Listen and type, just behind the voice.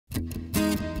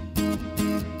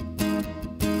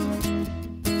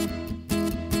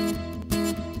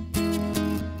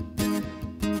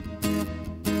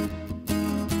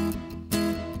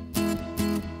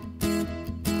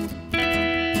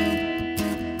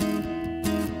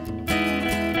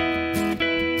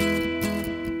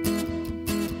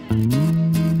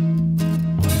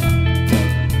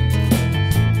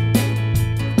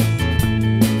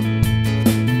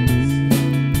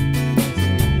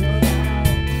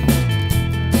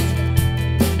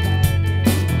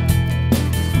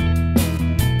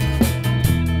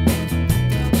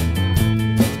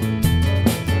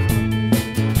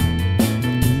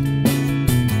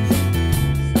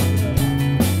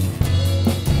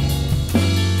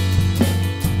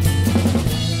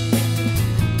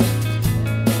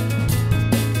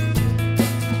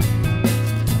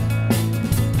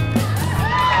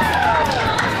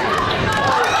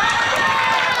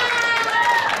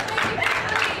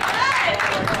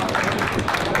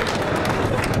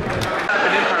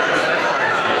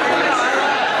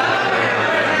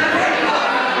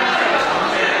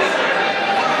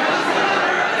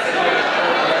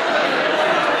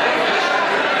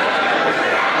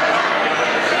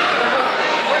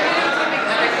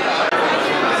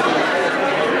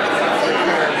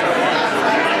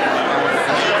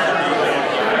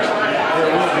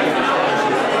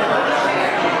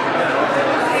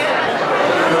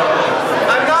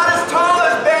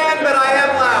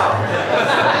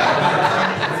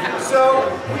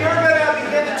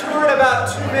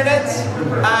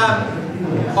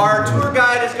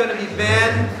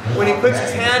puts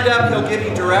his hand up, he'll give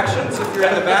you directions if you're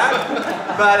in the back.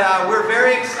 But we're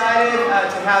very excited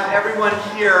to have everyone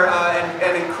here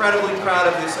and incredibly proud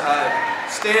of this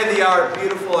state-of-the-art,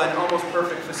 beautiful, and almost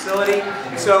perfect facility.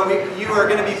 So you are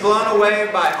going to be blown away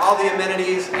by all the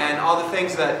amenities and all the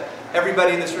things that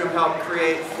everybody in this room helped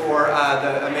create for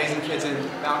the amazing kids in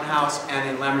Mountain House and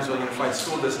in Lambertville Unified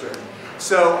School District.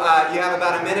 So you have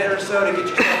about a minute or so to get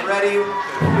yourself ready,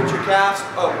 put your caps.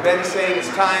 Oh, Ben is saying it's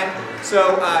time.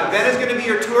 So Ben is going to be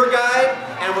your tour guide,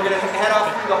 and we're going to head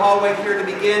off through the hallway here to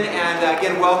begin. And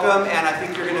again, welcome, and I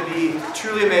think you're going to be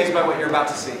truly amazed by what you're about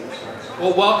to see.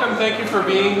 Well, welcome. Thank you for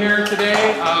being here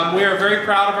today. We are very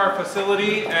proud of our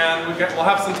facility, and we'll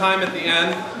have some time at the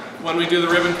end when we do the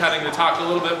ribbon cutting to talk a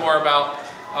little bit more about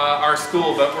our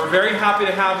school. But we're very happy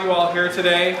to have you all here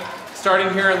today.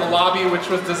 Starting here in the lobby, which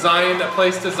was designed, a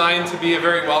place designed to be a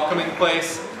very welcoming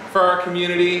place for our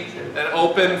community, an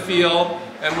open feel,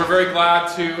 and we're very glad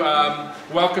to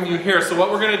welcome you here. So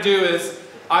what we're going to do is,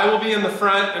 I will be in the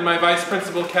front and my Vice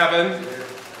Principal Kevin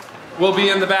will be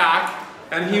in the back,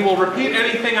 and he will repeat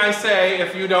anything I say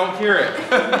if you don't hear it,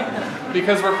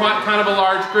 because we're kind of a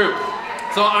large group.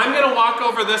 So I'm going to walk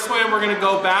over this way and we're going to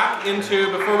go back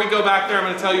into, before we go back there, I'm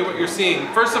going to tell you what you're seeing.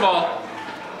 First of all,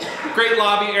 great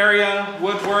lobby area,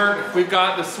 woodwork. We've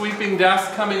got the sweeping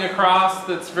desk coming across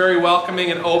that's very welcoming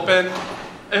and open.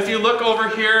 If you look over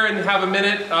here and have a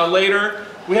minute later,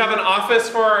 we have an office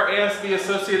for our ASB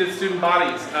Associated Student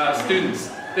Bodies, students.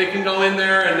 They can go in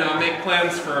there and make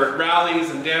plans for rallies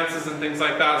and dances and things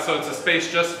like that. So it's a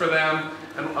space just for them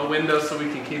and a window so we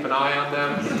can keep an eye on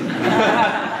them.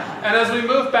 And as we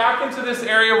move back into this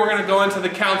area, we're going to go into the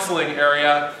counseling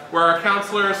area where our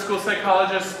counselors, school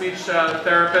psychologists, speech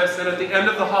therapists, and at the end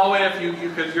of the hallway, if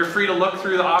you're free to look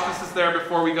through the offices there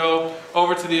before we go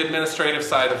over to the administrative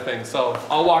side of things. So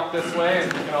I'll walk this way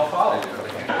and you can all follow me.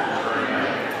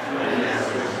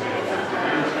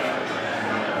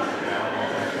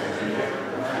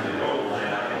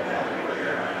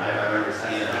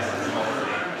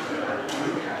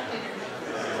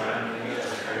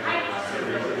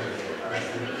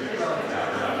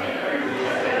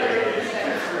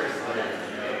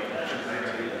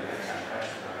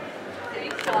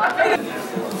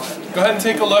 Go ahead and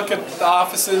take a look at the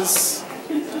offices.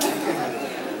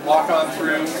 Walk on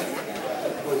through.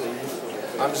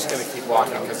 I'm just going to keep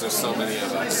walking because there's so many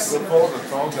of us. I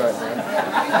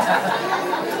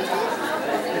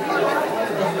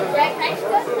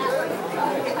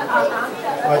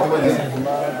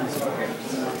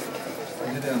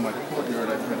did that in my courtyard.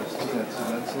 I kind of see that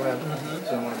cement slab.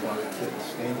 So I want to get the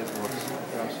stained it looks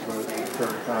across the road to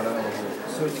terracotta.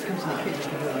 So it comes in the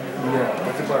kitchen. Yeah,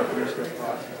 that's about a 3-step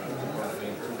process.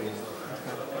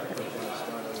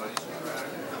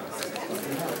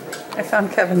 I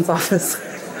found Kevin's office.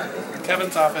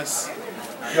 Kevin's office.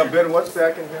 Yeah, Ben, what's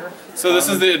back in here? So this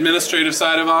is the administrative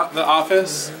side of the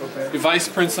office. Okay. The vice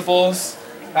principals,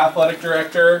 athletic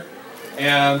director,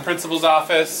 and principal's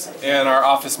office, and our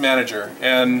office manager.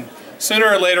 And sooner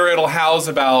or later it'll house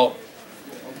about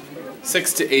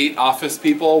 6 to 8 office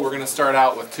people. We're going to start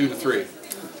out with 2 to 3.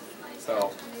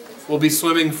 So we'll be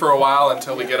swimming for a while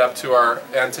until we get up to our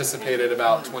anticipated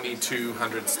about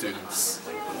 2,200 students.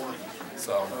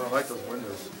 So I like those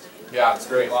windows. yeah, it's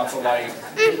great. Lots of light.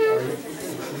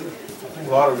 A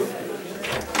lot of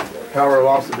power of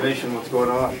observation, what's going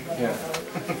on. Yeah.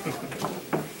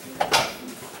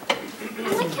 I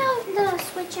like how the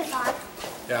switches are.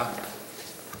 Yeah.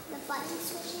 The button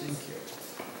switches. Thank you.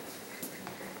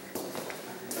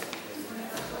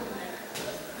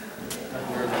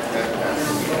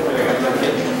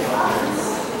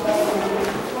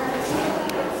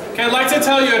 Okay, I'd like to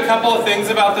tell you a couple of things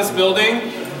about this building.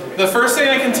 The first thing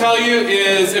I can tell you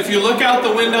is if you look out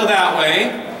the window that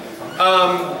way,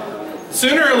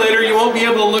 sooner or later you won't be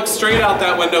able to look straight out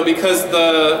that window because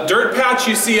the dirt patch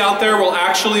you see out there will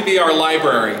actually be our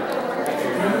library.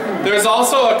 There's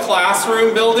also a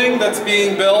classroom building that's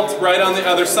being built right on the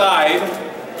other side,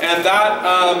 and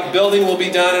that building will be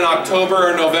done in October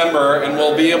or November, and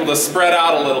we'll be able to spread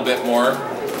out a little bit more.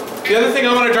 The other thing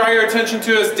I want to draw your attention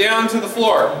to is down to the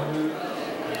floor.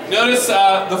 Notice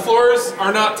the floors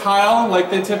are not tile like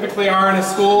they typically are in a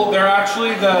school. They're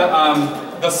actually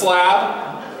the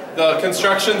slab, the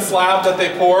construction slab that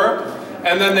they pour,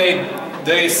 and then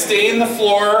they stain the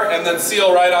floor and then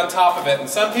seal right on top of it. And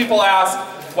some people ask,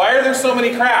 why are there so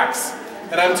many cracks?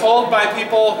 And I'm told by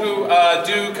people who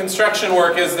do construction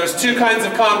work is there's 2 kinds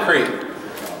of concrete.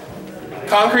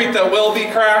 Concrete that will be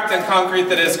cracked and concrete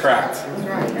that is cracked.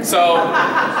 So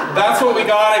that's what we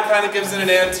got. It kind of gives it an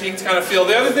antique kind of feel.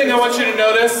 The other thing I want you to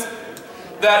notice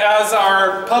that as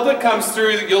our public comes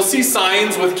through, you'll see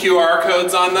signs with QR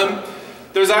codes on them.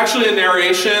 There's actually a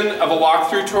narration of a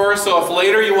walkthrough tour, so if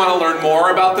later you want to learn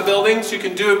more about the buildings, you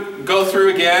can go through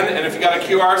again, and if you got a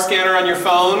QR scanner on your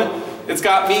phone, it's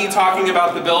got me talking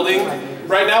about the building.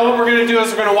 Right now what we're going to do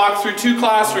is we're going to walk through 2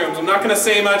 classrooms. I'm not going to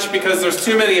say much because there's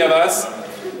too many of us.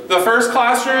 The first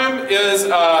classroom is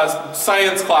a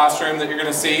science classroom that you're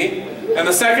going to see, and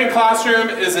the second classroom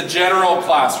is a general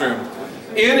classroom.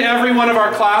 In every one of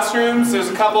our classrooms, there's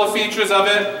a couple of features of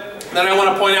it that I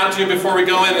want to point out to you before we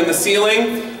go in. In the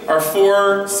ceiling are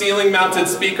 4 ceiling-mounted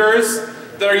speakers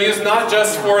that are used not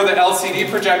just for the LCD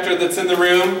projector that's in the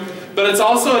room, but it's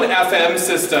also an FM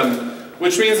system,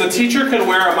 which means the teacher can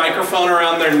wear a microphone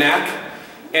around their neck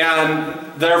and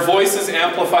their voice is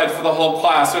amplified for the whole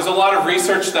class. There's a lot of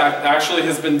research that actually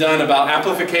has been done about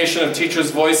amplification of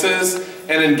teachers' voices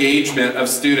and engagement of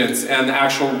students and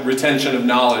actual retention of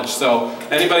knowledge. So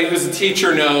anybody who's a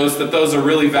teacher knows that those are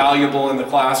really valuable in the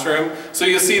classroom. So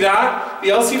you'll see that. The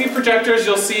LCD projectors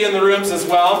you'll see in the rooms as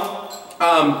well.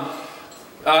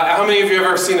 How many of you have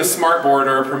ever seen a smart board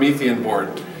or a Promethean board?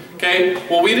 Okay,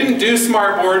 well we didn't do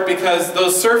smartboard because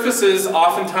those surfaces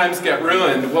oftentimes get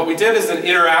ruined. What we did is an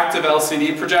interactive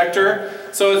LCD projector.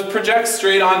 So it projects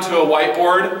straight onto a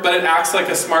whiteboard, but it acts like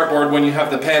a smartboard when you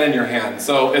have the pen in your hand.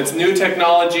 So it's new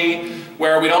technology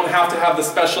where we don't have to have the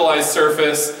specialized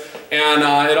surface, and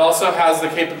it also has the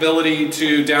capability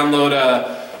to download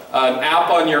an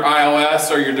app on your iOS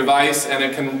or your device, and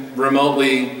it can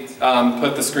remotely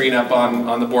put the screen up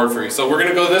on the board for you. So we're going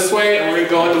to go this way and we're going to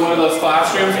go into one of those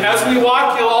classrooms. As we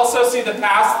walk, you'll also see the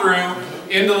pass-through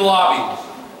into the lobby.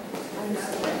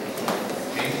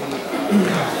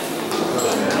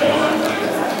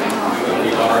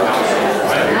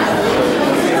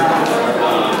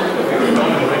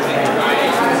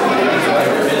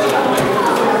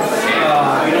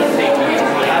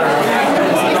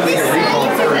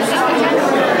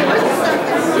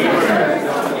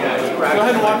 Go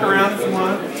ahead and walk around if you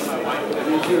want.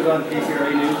 She was on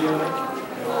PCRA News, you know?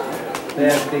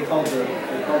 They called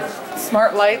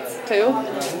Smart lights, too?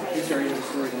 PCRA News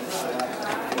story.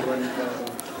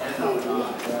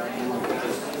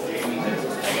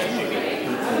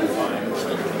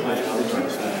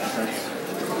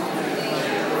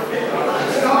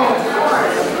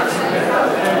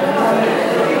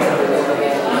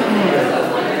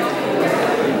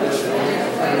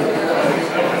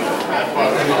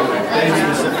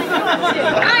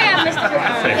 I am Mr.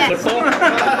 Yes.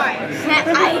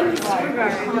 I am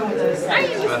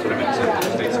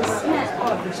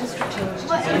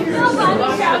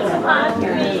Nobody shouts upon me.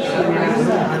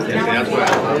 That's why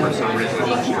for some reason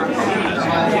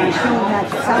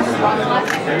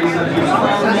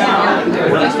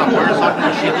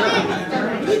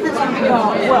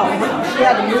well, she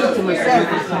had to move to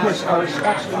Mercedes because she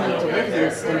actually moved to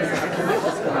Lydia's and the commute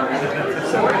was going on.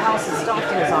 So her house in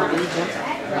Stockton is on Regent,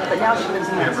 but now she lives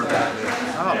in Mercedes.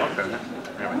 Oh, okay.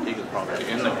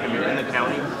 In the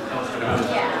county?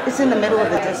 It's in the middle of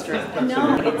the district.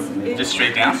 No, it's Just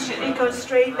straight down? It goes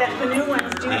straight. The new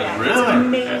ones do that. Really? It's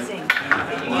amazing.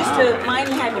 It used to, mine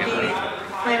had to be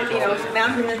planted,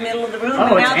 mounted in the middle of the room.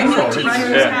 Oh, and it's now the new angled.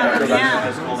 teachers have them,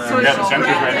 yeah. So Yeah, it's the center's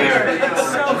right there. It's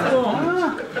so cool.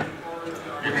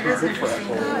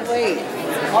 Wait.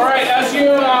 All right, as you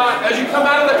come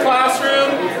out of the classroom,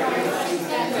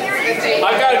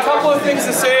 I've got a couple of things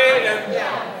to say,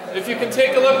 and if you can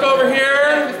take a look over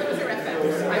here.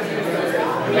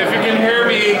 If you can hear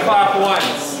me, clap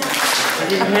once.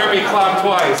 If you can hear me, clap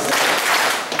twice.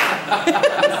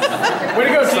 Way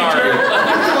to go, teacher.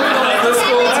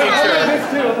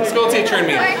 The school teacher in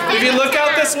me. If you look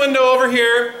out this window over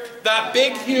here, that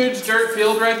big, huge dirt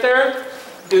field right there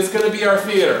is going to be our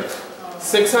theater.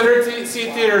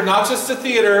 600-seat theater, not just a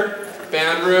theater,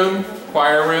 band room,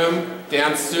 choir room,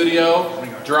 dance studio,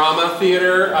 drama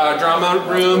theater, drama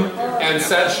room, and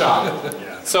set shop.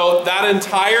 So that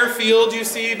entire field you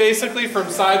see basically from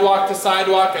sidewalk to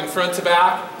sidewalk and front to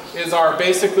back is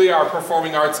basically our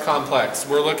performing arts complex.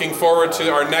 We're looking forward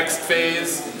to our next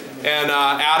phase and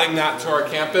adding that to our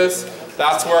campus.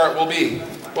 That's where it will be.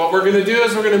 What we're going to do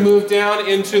is we're going to move down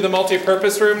into the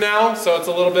multi-purpose room now. So it's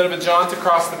a little bit of a jaunt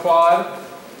across the quad.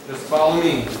 Just follow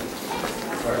me.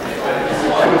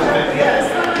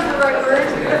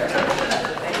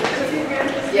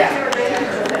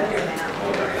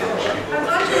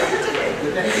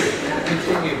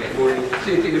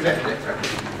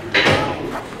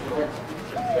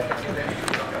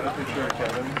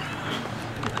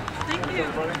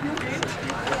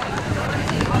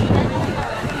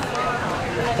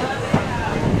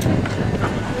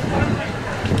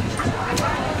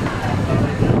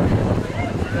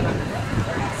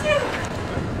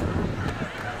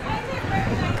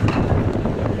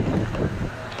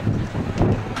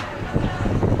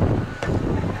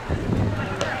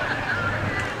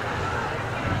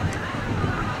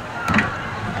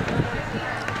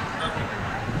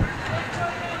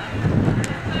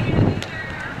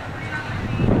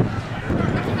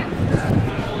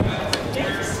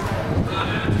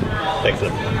 Thanks,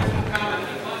 sir.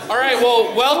 All right,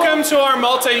 well, welcome to our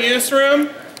multi-use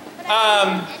room.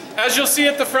 As you'll see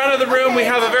at the front of the room, we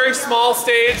have a very small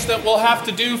stage that we'll have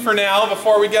to do for now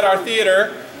before we get our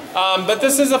theater. But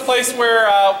this is a place where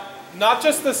not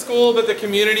just the school, but the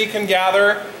community can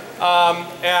gather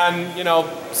and, you know,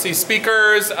 see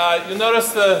speakers. You'll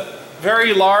notice the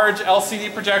very large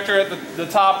LCD projector at the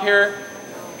top here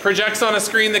projects on a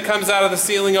screen that comes out of the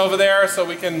ceiling over there, so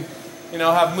we can, you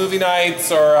know, have movie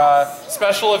nights or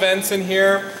special events in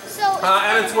here.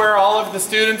 And it's where all of the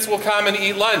students will come and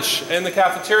eat lunch in the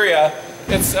cafeteria.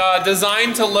 It's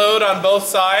designed to load on both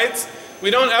sides.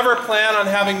 We don't ever plan on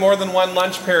having more than one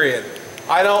lunch period.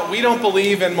 We don't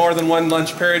believe in more than one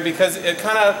lunch period because it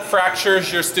kind of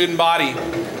fractures your student body.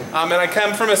 And I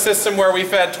come from a system where we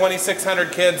fed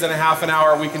 2,600 kids in a half an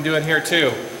hour. We can do it here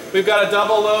too. We've got a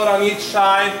double load on each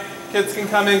side. Kids can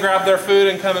come in, grab their food,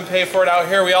 and come and pay for it out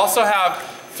here. We also have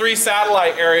 3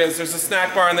 satellite areas. There's a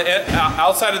snack bar on the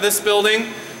outside of this building,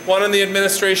 one in the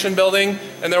administration building,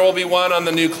 and there will be one on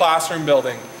the new classroom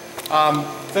building.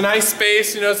 It's a nice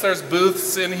space. You notice there's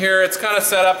booths in here. It's kind of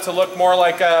set up to look more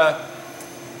like a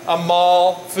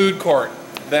mall food court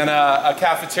than a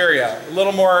cafeteria. A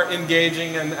little more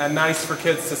engaging and nice for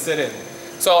kids to sit in.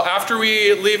 So after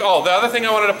we leave, oh, the other thing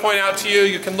I wanted to point out to you,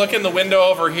 you can look in the window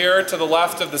over here to the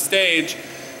left of the stage,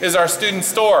 is our student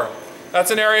store.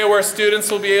 That's an area where students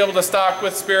will be able to stock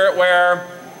with spirit wear,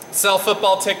 sell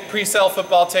pre-sale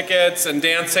football tickets and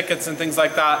dance tickets and things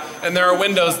like that. And there are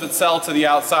windows that sell to the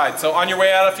outside. So on your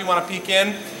way out, if you want to peek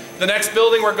in, the next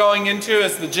building we're going into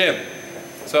is the gym.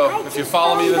 So if you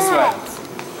follow me this way.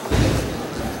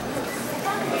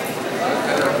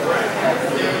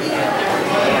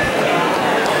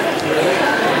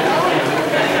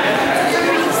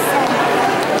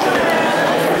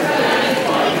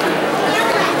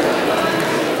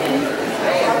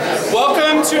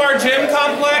 Welcome to our gym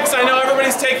complex. I know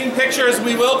everybody's taking pictures.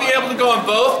 We will be able to go in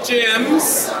both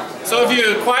gyms. So if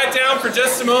you quiet down for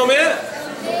just a moment.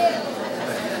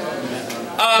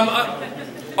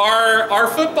 Our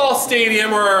football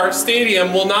stadium, or our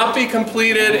stadium, will not be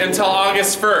completed until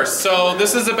August 1st. So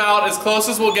this is about as close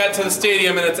as we'll get to the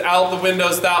stadium, and it's out the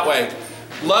windows that way.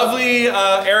 Lovely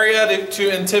area to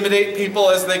intimidate people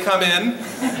as they come in.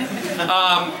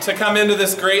 To come into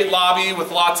this great lobby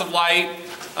with lots of light.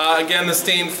 Again, the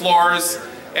stained floors.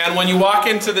 And when you walk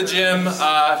into the gym,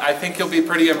 I think you'll be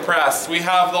pretty impressed. We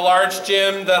have the large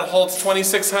gym that holds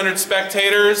 2,600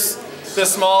 spectators. The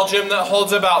small gym that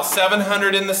holds about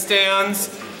 700 in the stands.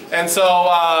 And so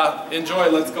enjoy,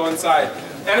 let's go inside.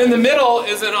 And in the middle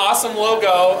is an awesome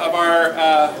logo of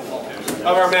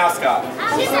our mascot.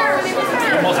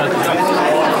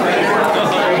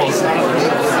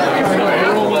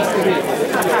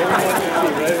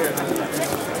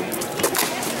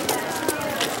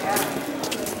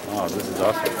 Oh, this is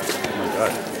awesome. Oh my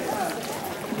God.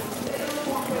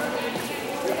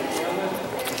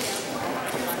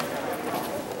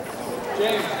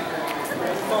 James,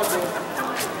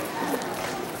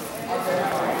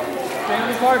 stay on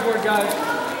the cardboard, guys.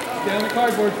 Stay on the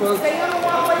cardboard, folks.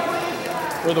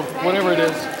 Or the whatever it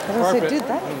is. Carpet. Dude,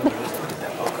 that.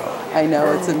 I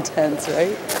know, it's intense,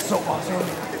 right? So awesome. I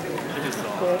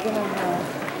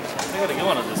gotta go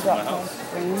on this in my house.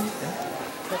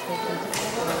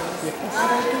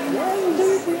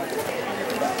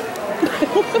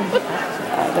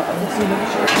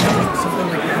 Something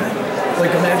like that.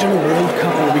 Like imagine a World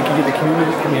Cup where we can get the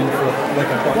community to come in for like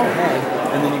a buck ahead,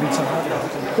 and then you can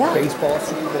somehow baseball,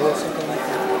 Super Bowl, something like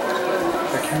that.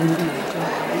 The community.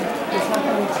 There's not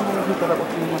going to be too many people that will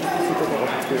come watch the Super Bowl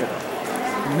here.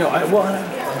 No, I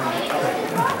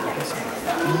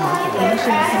Unless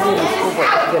you have somebody in school board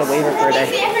to get a waiver for a day.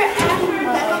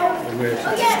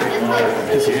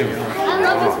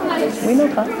 We know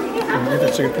that.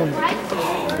 that's a good point.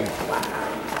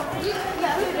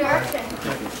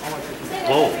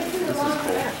 Whoa, this is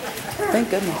cool. Thank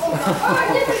goodness.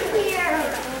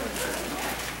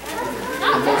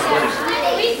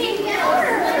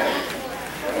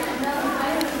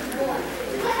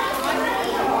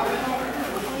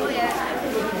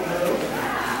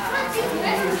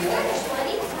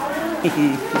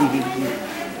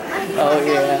 Oh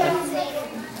yeah.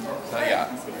 Not yet.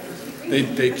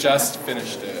 They just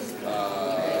finished it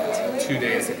 2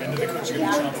 days ago.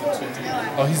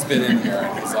 Oh, he's been in here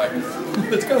and he's like,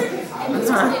 let's go.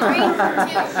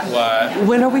 What?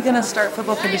 When are we going to start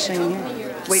football conditioning in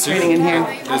here? Weight training in here?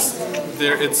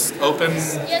 It's open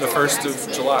the 1st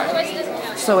of July.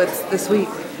 So it's this week,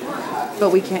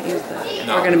 but we can't use that.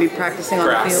 No. We're going to be practicing on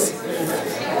Grass. the field.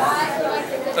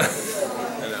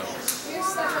 I know.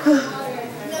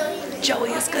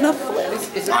 Joey is gonna flip.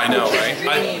 I know,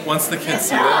 right? Once the kids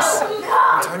see this,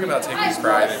 I'm talking about taking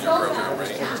pride in your program,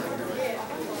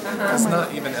 right? It's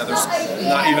not even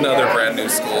other brand new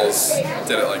schools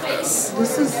did it like this.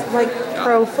 This is like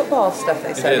pro football stuff,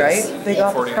 they said, right? They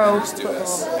got the pro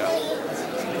football.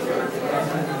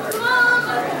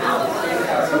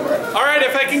 All right,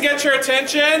 if I can get your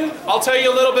attention, I'll tell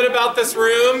you a little bit about this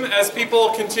room as people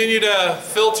continue to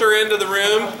filter into the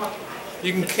room.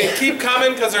 You can keep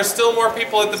coming because there's still more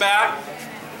people at the back.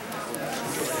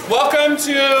 Welcome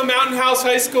to Mountain House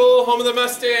High School, home of the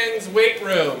Mustangs weight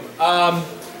room.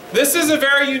 This is a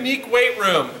very unique weight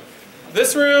room.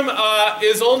 This room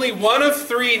is only one of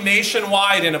 3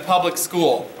 nationwide in a public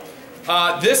school.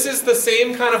 This is the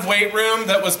same kind of weight room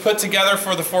that was put together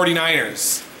for the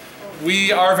 49ers.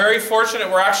 We are very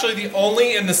fortunate. We're actually the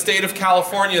only in the state of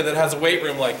California that has a weight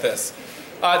room like this.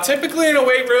 Typically in a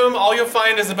weight room, all you'll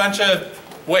find is a bunch of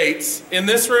weights. In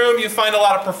this room, you find a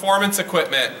lot of performance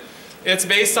equipment. It's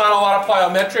based on a lot of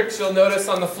plyometrics. You'll notice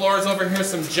on the floors over here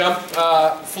some jump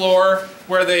floor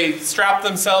where they strap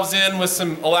themselves in with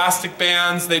some elastic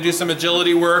bands. They do some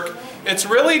agility work. It's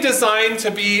really designed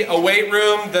to be a weight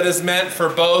room that is meant for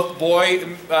both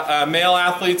male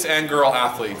athletes and girl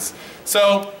athletes.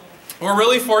 So we're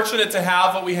really fortunate to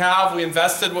have what we have. We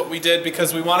invested what we did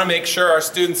because we want to make sure our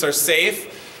students are safe,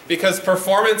 because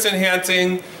performance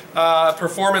enhancing,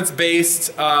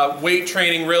 performance-based weight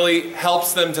training really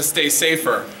helps them to stay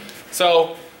safer.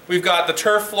 So we've got the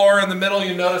turf floor in the middle.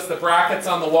 You notice the brackets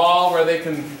on the wall where they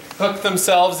can hook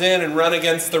themselves in and run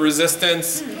against the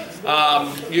resistance.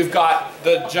 You've got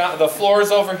the floors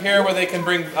over here where they can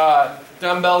bring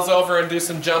dumbbells over and do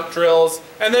some jump drills.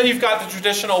 And then you've got the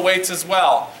traditional weights as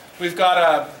well. We've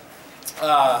got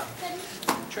a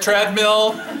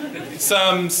treadmill,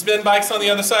 some spin bikes on the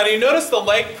other side. And you notice the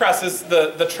leg presses,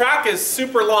 the track is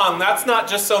super long. That's not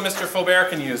just so Mr. Fobert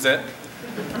can use it.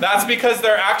 That's because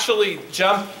they're actually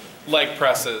jump leg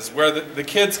presses, where the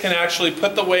kids can actually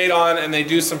put the weight on and they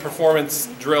do some performance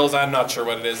drills. I'm not sure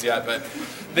what it is yet, but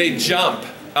they jump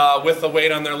with the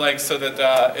weight on their legs so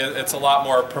that it's a lot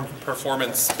more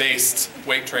performance-based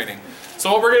weight training.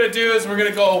 So what we're going to do is we're going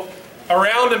to go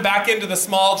around and back into the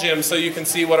small gym so you can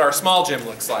see what our small gym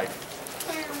looks like.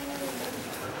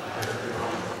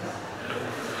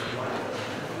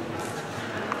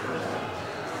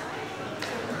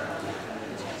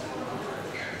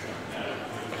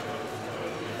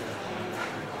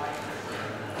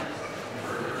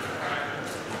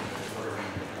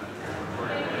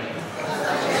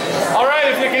 All right,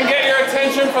 if you can get your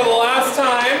attention for the last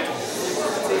time.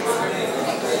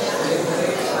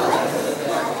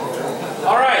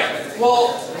 All right,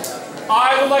 well,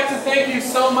 I would like to thank you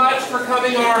so much for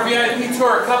coming on our VIP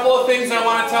tour. A couple of things I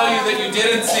want to tell you that you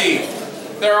didn't see.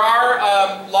 There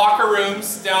are locker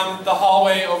rooms down the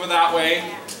hallway over that way.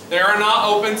 They are not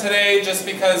open today just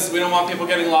because we don't want people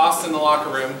getting lost in the locker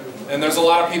room. And there's a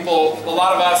lot of people, a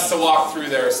lot of us to walk through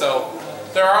there. So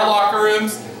there are locker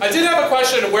rooms. I did have a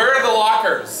question, where are the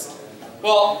lockers?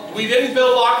 Well, we didn't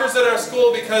build lockers at our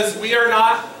school because we are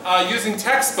not using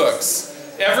textbooks.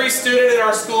 Every student in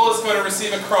our school is going to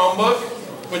receive a Chromebook,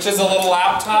 which is a little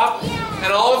laptop,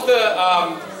 and all of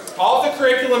the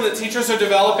curriculum that teachers are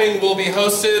developing will be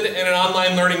hosted in an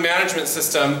online learning management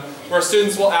system where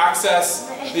students will access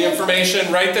the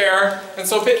information right there. And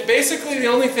so basically the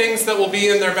only things that will be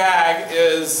in their bag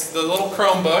is the little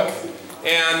Chromebook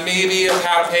and maybe a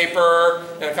pad of paper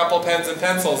and a couple of pens and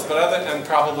pencils, and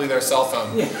probably their cell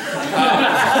phone.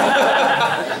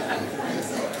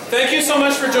 Thank you so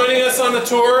much for joining us on the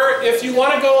tour. If you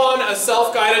want to go on a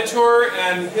self-guided tour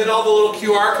and hit all the little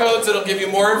QR codes, it'll give you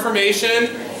more information.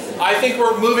 I think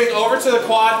we're moving over to the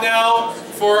quad now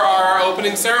for our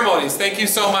opening ceremonies. Thank you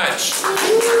so much.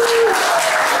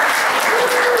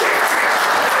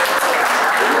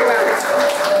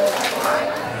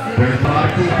 There's a lot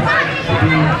of cool prizes to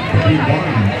be won.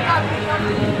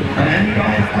 And you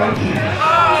guys coaches.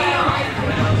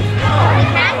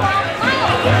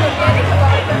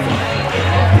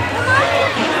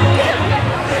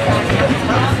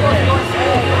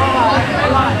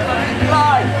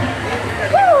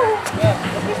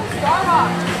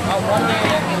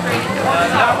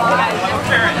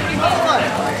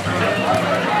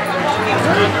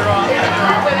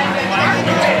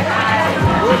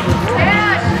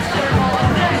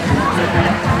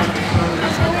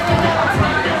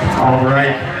 All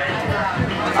right,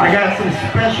 I got some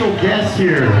special guests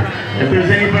here. If there's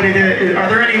anybody that, are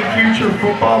there any future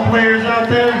football players out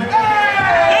there?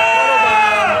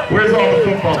 Where's all the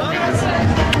football players?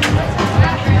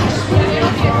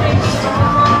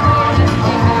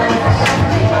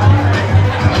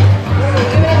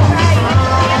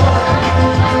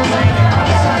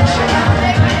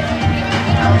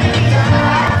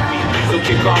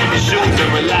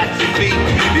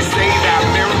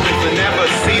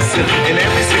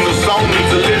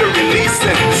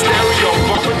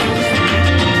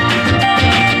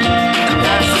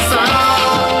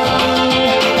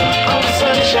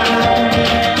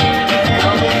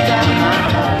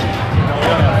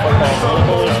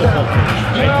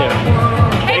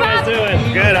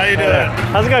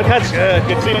 How's it going, Coach? Good.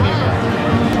 Good seeing you.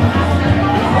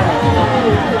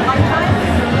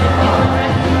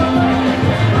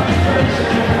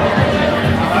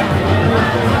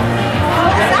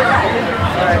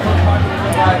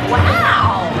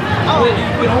 Wow! Oh,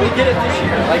 we only did it this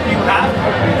year. Like you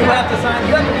have to sign.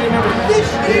 You have to be a member this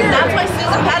year. That's why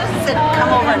Susan Patterson said,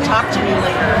 "Come over and talk to me later."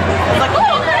 I was like,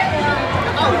 "Oh, okay."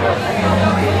 Come over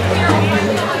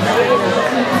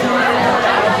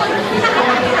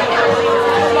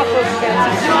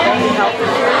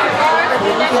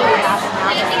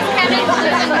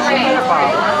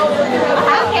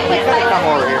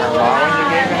here and borrow when you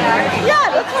gave him. Yeah,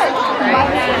 that's right.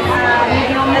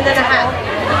 And then a hat.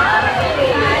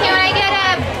 Can I get a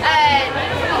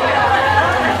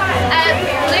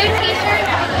blue t-shirt?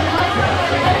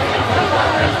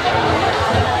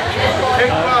 Hey,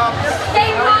 Bob.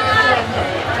 Hey, Mom!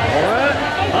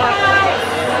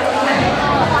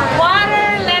 Water,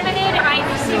 lemonade,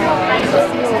 ice.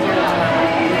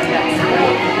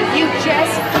 You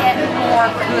just get more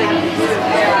goodies.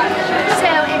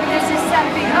 So if this is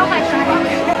something, oh my God.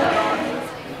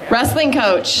 Wrestling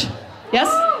coach. Yes?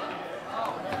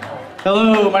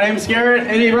 Hello, my name is Garrett.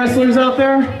 Any wrestlers out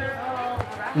there?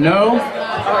 No?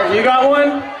 Alright, you got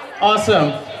one?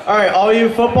 Awesome. Alright, all you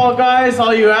football guys,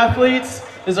 all you athletes,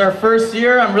 this is our first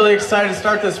year. I'm really excited to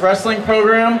start this wrestling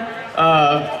program.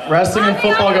 Wrestling and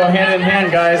football go hand in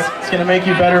hand, guys. It's going to make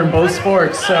you better in both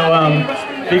sports. So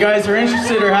if you guys are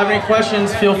interested or have any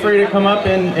questions, feel free to come up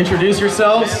and introduce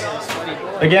yourselves.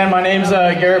 Again, my name's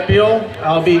Garrett Beal.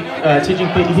 I'll be teaching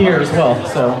here as well.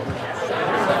 So.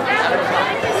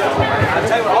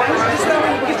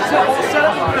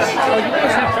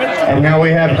 And now we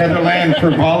have Heather Land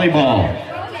for volleyball.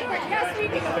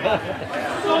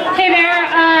 Hey there,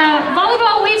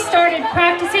 volleyball, we've started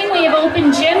practicing. We have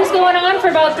open gyms going on for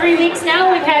about 3 weeks now.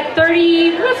 We've had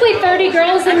roughly 30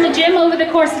 girls in the gym over the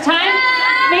course of time,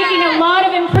 making a lot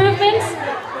of improvements.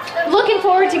 Looking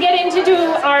forward to getting to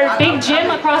do our big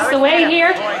gym across the way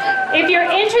here. If you're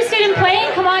interested in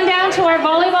playing, come on down to our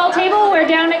volleyball table. We're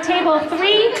down at table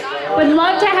 3. Would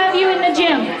love to have you in the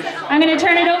gym. I'm going to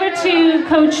turn it over to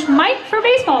Coach Mike for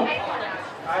baseball.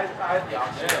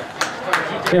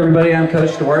 Hey everybody, I'm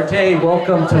Coach Duarte.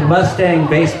 Welcome to Mustang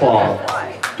Baseball.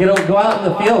 Go out in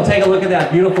the field, take a look at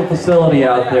that beautiful facility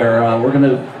out there.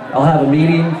 I'll have a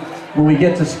meeting when we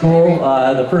get to school.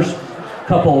 The first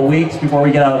couple of weeks before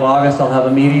we get out of August, I'll have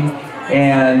a meeting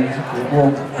and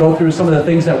we'll go through some of the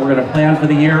things that we're going to plan for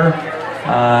the year.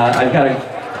 I've got to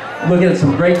look at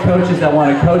some great coaches that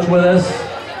want to coach with us.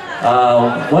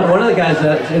 One of the guys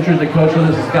that's interested to coach with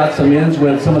us has got some ins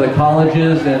with some of the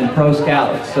colleges and pro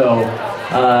scouts. So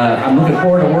I'm looking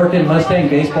forward to working Mustang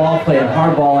baseball, playing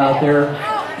hardball out there,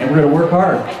 and we're going to work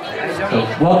hard. So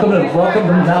welcome to the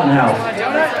Mountain House.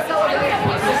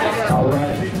 All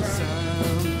right.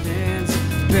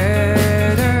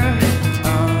 Better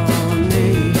on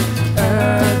the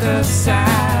other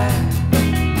side.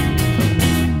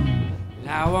 I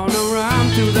wanna run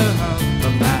through the hub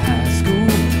of my high school.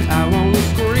 I wanna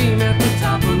scream at the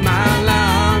top of my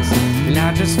lungs. And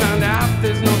I just found out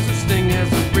there's no such thing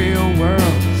as a real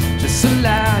world. Just a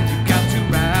lie, you got to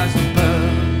rise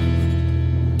above.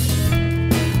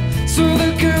 So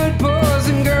the good boys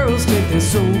and girls take their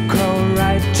so-called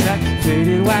right track.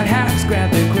 Faded white hats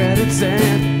grab their credits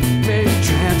and make a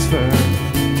transfer.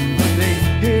 They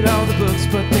hit all the books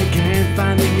but they can't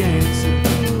find the answer.